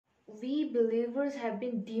we believers have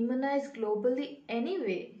been demonized globally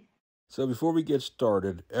anyway. So before we get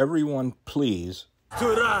started, everyone please... To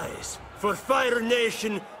rise for Fire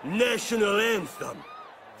Nation National Anthem.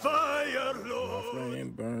 Fire, Lord!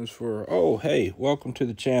 Flame burns for... Oh, hey, welcome to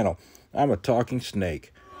the channel. I'm a talking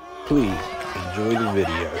snake. Please enjoy the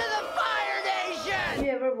video. Have you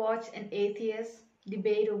ever watched an atheist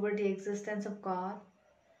debate over the existence of God?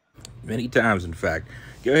 Many times, in fact.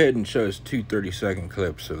 Go ahead and show us 2 30-second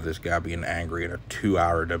clips of this guy being angry in a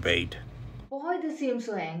 2-hour debate. Boy, they seem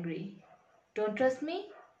so angry. Don't trust me?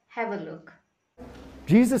 Have a look.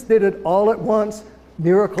 Jesus did it all at once.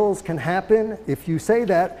 Miracles can happen. If you say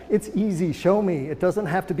that, it's easy. Show me. It doesn't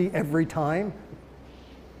have to be every time.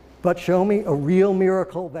 But show me a real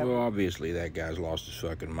miracle that... Well, obviously that guy's lost his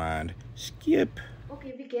fucking mind. Skip.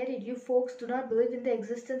 Okay, we get it. You folks do not believe in the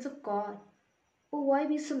existence of God. But why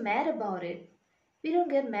be so mad about it? We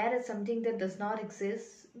don't get mad at something that does not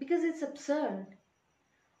exist because it's absurd.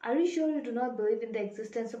 Are you sure you do not believe in the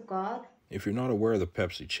existence of God? If you're not aware of the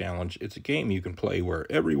Pepsi Challenge, it's a game you can play where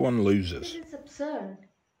everyone loses. Because it's absurd.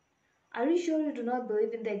 Are you sure you do not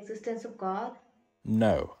believe in the existence of God?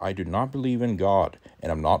 No, I do not believe in God,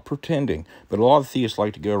 and I'm not pretending, but a lot of theists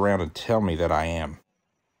like to go around and tell me that I am.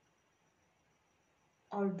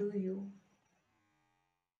 Or do you?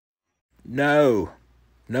 No.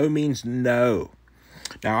 No means no.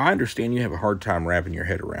 Now, I understand you have a hard time wrapping your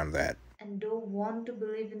head around that. And don't want to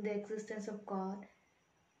believe in the existence of God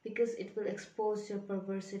because it will expose your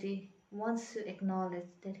perversity once you acknowledge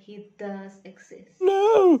that He does exist.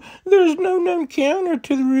 No, there's no known counter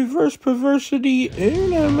to the reverse perversity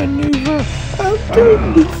Uno maneuver. I'm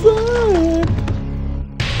totally fine.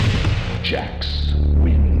 Jax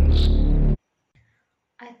wins.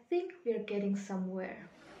 I think we're getting somewhere.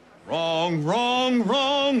 Wrong, wrong,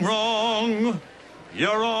 wrong, wrong.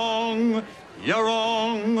 You're wrong, you're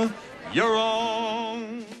wrong, you're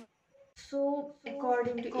wrong. So,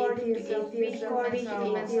 according to atheism, we humans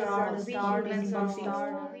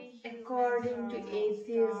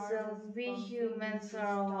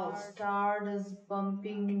are all stardust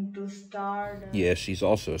bumping into stardust. Yes, she's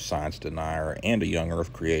also a science denier and a young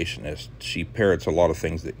earth creationist. She parrots a lot of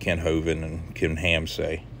things that Ken Hovind and Kim Ham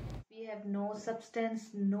say. We have no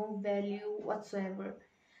substance, no value whatsoever.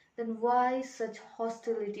 Then why such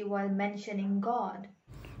hostility while mentioning God?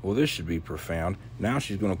 Well, this should be profound. Now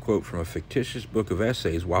she's going to quote from a fictitious book of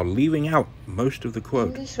essays while leaving out most of the quote.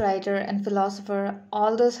 English writer and philosopher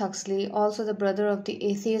Aldous Huxley, also the brother of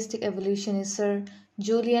the atheistic evolutionist Sir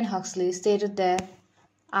Julian Huxley, stated that,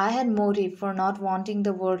 "I had motive for not wanting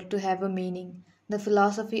the world to have a meaning. The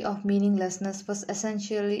philosophy of meaninglessness was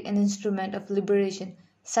essentially an instrument of liberation,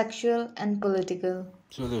 sexual and political."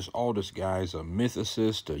 So this Aldous guy's a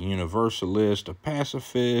mythicist, a universalist, a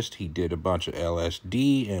pacifist. He did a bunch of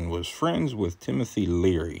LSD and was friends with Timothy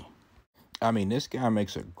Leary. I mean, this guy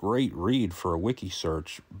makes a great read for a wiki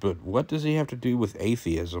search, but what does he have to do with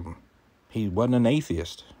atheism? He wasn't an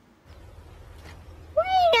atheist.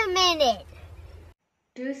 Wait a minute!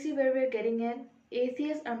 Do you see where we're getting at?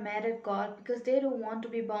 Atheists are mad at God because they don't want to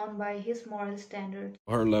be bound by His moral standards.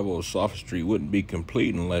 Her level of sophistry wouldn't be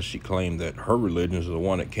complete unless she claimed that her religion is the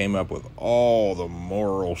one that came up with all the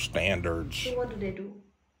moral standards. So what do?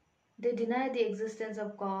 They deny the existence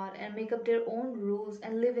of God and make up their own rules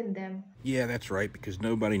and live in them. Yeah, that's right, because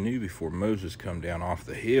nobody knew before Moses come down off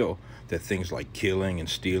the hill that things like killing and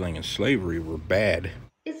stealing and slavery were bad.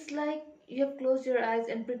 It's like you have closed your eyes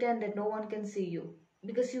and pretend that no one can see you,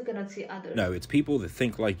 because you cannot see others. No, it's people that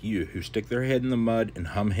think like you who stick their head in the mud and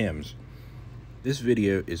hum hymns. This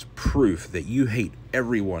video is proof that you hate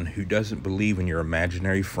everyone who doesn't believe in your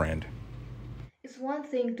imaginary friend. It's one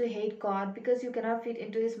thing to hate God because you cannot fit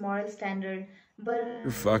into His moral standard, but...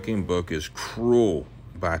 Your fucking book is cruel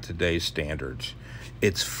by today's standards.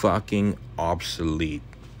 It's fucking obsolete.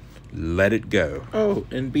 Let it go. Oh,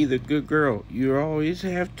 and be the good girl you always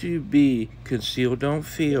have to be. Conceal, don't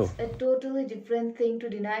feel. It's a totally different thing to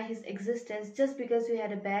deny His existence just because you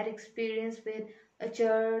had a bad experience with a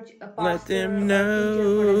church, a pastor, Let them or a know.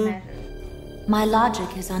 teacher for that matter. My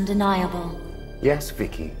logic is undeniable. Yes,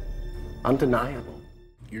 Vicky. Undeniable.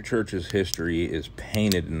 Your church's history is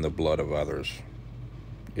painted in the blood of others.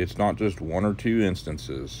 It's not just 1 or 2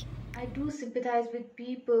 instances. I do sympathize with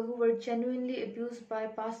people who were genuinely abused by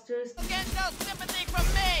pastors. Get no sympathy from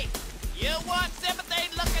me! You want sympathy?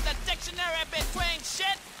 Look at the dictionary between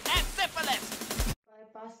shit and syphilis! By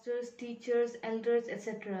pastors, teachers, elders,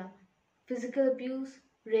 etc. Physical abuse,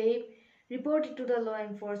 rape, report it to the law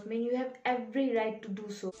enforcement. You have every right to do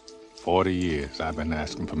so. 40 years I've been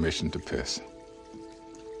asking permission to piss.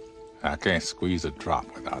 I can't squeeze a drop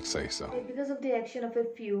without say so. But because of the action of a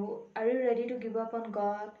few, are you ready to give up on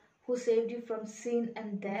God who saved you from sin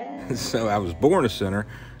and death? So I was born a sinner,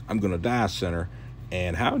 I'm gonna die a sinner,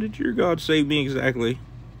 and how did your God save me exactly?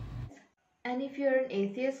 And if you're an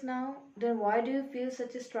atheist now, then why do you feel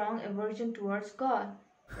such a strong aversion towards God?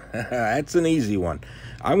 That's an easy one.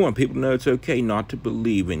 I want people to know it's okay not to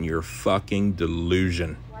believe in your fucking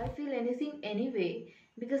delusion. Why feel anything anyway?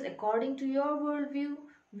 Because according to your worldview,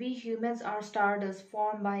 we humans are stardust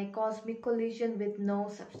formed by cosmic collision with no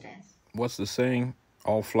substance. What's the saying?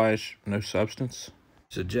 All flesh, no substance?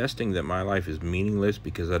 Suggesting that my life is meaningless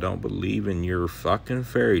because I don't believe in your fucking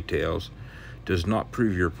fairy tales does not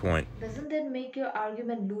prove your point. Doesn't that make your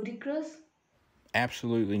argument ludicrous?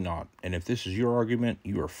 Absolutely not. And if this is your argument,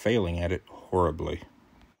 you are failing at it horribly.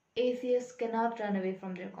 Atheists cannot run away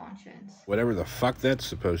from their conscience. Whatever the fuck that's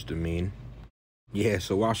supposed to mean. Yeah,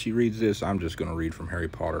 so while she reads this, I'm just going to read from Harry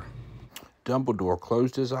Potter. Dumbledore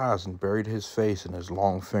closed his eyes and buried his face in his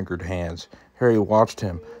long-fingered hands. Harry watched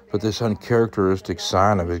him, but this uncharacteristic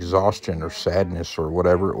sign of exhaustion or sadness or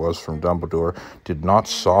whatever it was from Dumbledore did not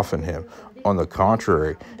soften him. On the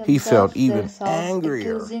contrary, he felt even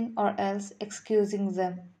angrier. Accusing or else excusing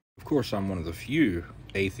them. Of course, I'm one of the few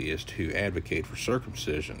atheists who advocate for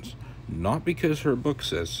circumcisions, not because her book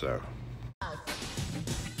says so.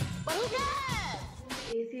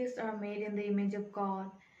 Atheists are made in the image of God,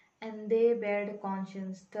 and they bear the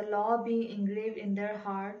conscience. The law being engraved in their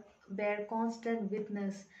heart bear constant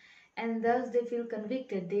witness, and thus they feel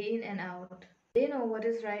convicted day in and out. They know what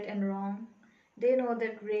is right and wrong. They know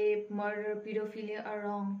that rape, murder, pedophilia are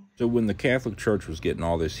wrong. So when the Catholic Church was getting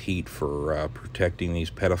all this heat for protecting these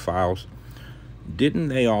pedophiles, didn't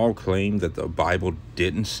they all claim that the Bible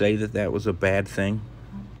didn't say that that was a bad thing?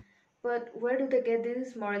 But where do they get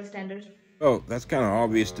these moral standards? Oh, that's kind of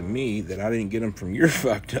obvious to me that I didn't get them from your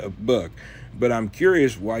fucked up book. But I'm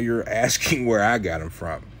curious why you're asking where I got them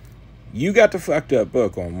from. You got the fucked up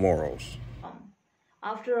book on morals.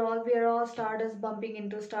 After all, we are all stardust bumping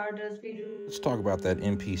into stardust. We do Let's talk about that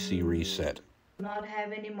NPC reset. not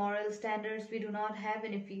have any moral standards. We do not have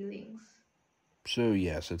any feelings. So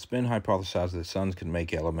yes, it's been hypothesized that suns can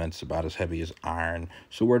make elements about as heavy as iron.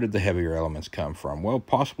 So where did the heavier elements come from? Well,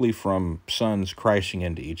 possibly from suns crashing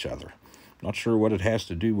into each other. Not sure what it has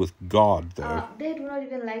to do with God, though. They do not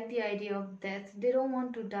even like the idea of death. They don't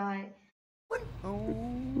want to die.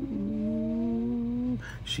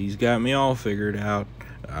 She's got me all figured out.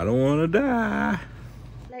 I don't want to die.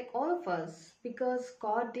 Like all of us. Because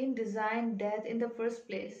God didn't design death in the first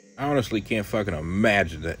place. I honestly can't fucking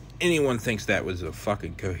imagine that anyone thinks that was a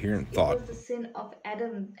fucking coherent thought. It was the sin of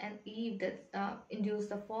Adam and Eve that induced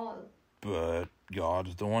the fall. But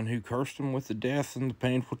God's the one who cursed them with the death and the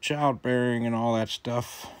painful childbearing and all that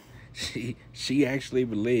stuff. She actually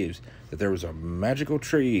believes that there was a magical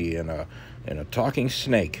tree and a talking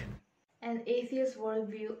snake. An atheist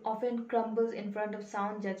worldview often crumbles in front of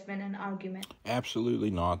sound judgment and argument.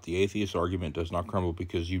 Absolutely not. The atheist argument does not crumble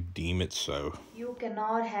because you deem it so. You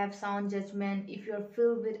cannot have sound judgment if you are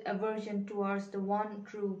filled with aversion towards the one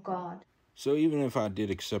true God. So even if I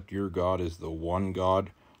did accept your God as the one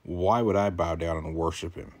God, why would I bow down and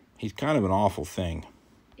worship him? He's kind of an awful thing.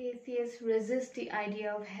 Atheists resist the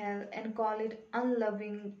idea of hell and call it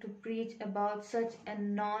unloving to preach about such a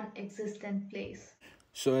non-existent place.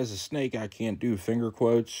 So as a snake, I can't do finger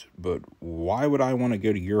quotes, but why would I want to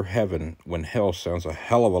go to your heaven when hell sounds a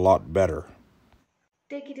hell of a lot better?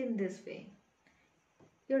 Take it in this way.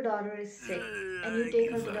 Your daughter is sick, and you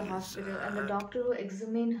take her to the hospital, and the doctor will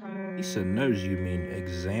examine her. Lisa knows you mean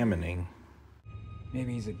examining.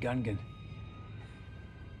 Maybe he's a gungan.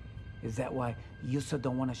 Is that why you so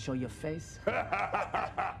don't want to show your face?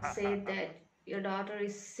 Say that your daughter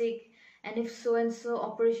is sick, and if so-and-so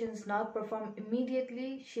operation is not performed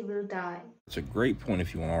immediately, she will die. It's a great point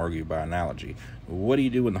if you want to argue by analogy. What do you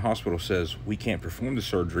do when the hospital says, we can't perform the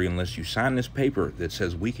surgery unless you sign this paper that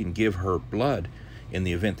says we can give her blood in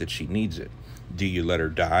the event that she needs it? Do you let her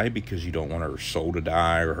die because you don't want her soul to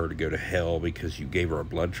die or her to go to hell because you gave her a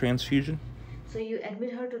blood transfusion? So you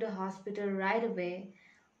admit her to the hospital right away.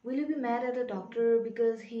 Will you be mad at the doctor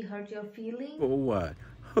because he hurt your feelings? For what?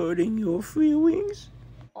 Hurting your feelings?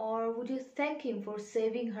 Or would you thank him for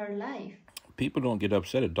saving her life? People don't get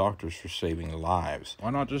upset at doctors for saving lives. Why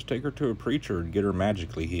not just take her to a preacher and get her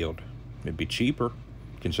magically healed? It'd be cheaper,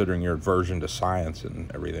 considering your aversion to science and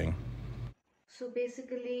everything. So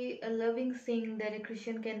basically, a loving thing that a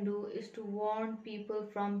Christian can do is to warn people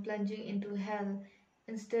from plunging into hell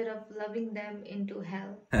instead of loving them into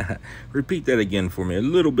hell. Repeat that again for me, a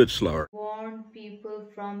little bit slower. Warn people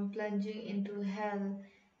from plunging into hell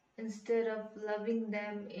instead of loving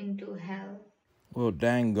them into hell. Well,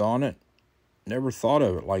 dang on it. Never thought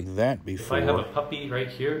of it like that before. If I have a puppy right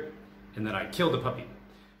here, and then I kill the puppy.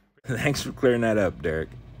 Thanks for clearing that up, Derek.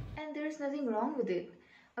 And there's nothing wrong with it.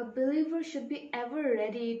 A believer should be ever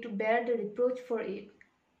ready to bear the reproach for it.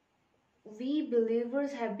 We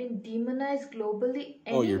believers have been demonized globally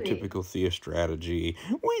anyway. Oh, your typical theist strategy.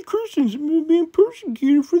 We Christians have been being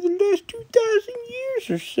persecuted for the last 2,000 years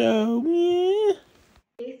or so. Yeah.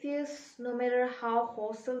 Atheists, no matter how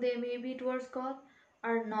hostile they may be towards God,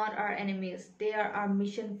 are not our enemies. They are our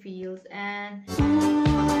mission fields, and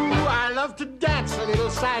I love to dance a little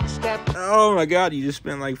sidestep. Oh my God, you just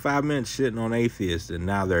spent like 5 minutes shitting on atheists, and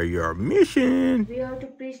now they're your mission. we are to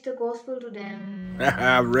preach the gospel to them.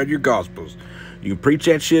 I've read your gospels. You can preach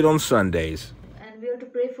that shit on Sundays. And we are to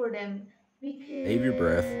pray for them. We Save your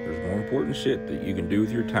breath. There's more important shit that you can do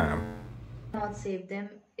with your time. cannot save them.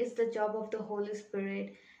 It's the job of the Holy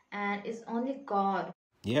Spirit, and it's only God.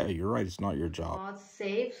 Yeah, you're right. It's not your job. God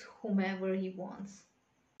saves whomever He wants.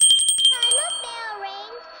 Bell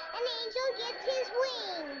rings, an angel gets his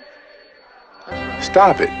wings.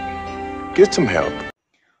 Stop it. Get some help.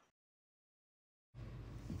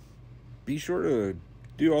 Be sure to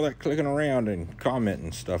do all that clicking around and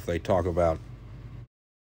commenting stuff they talk about.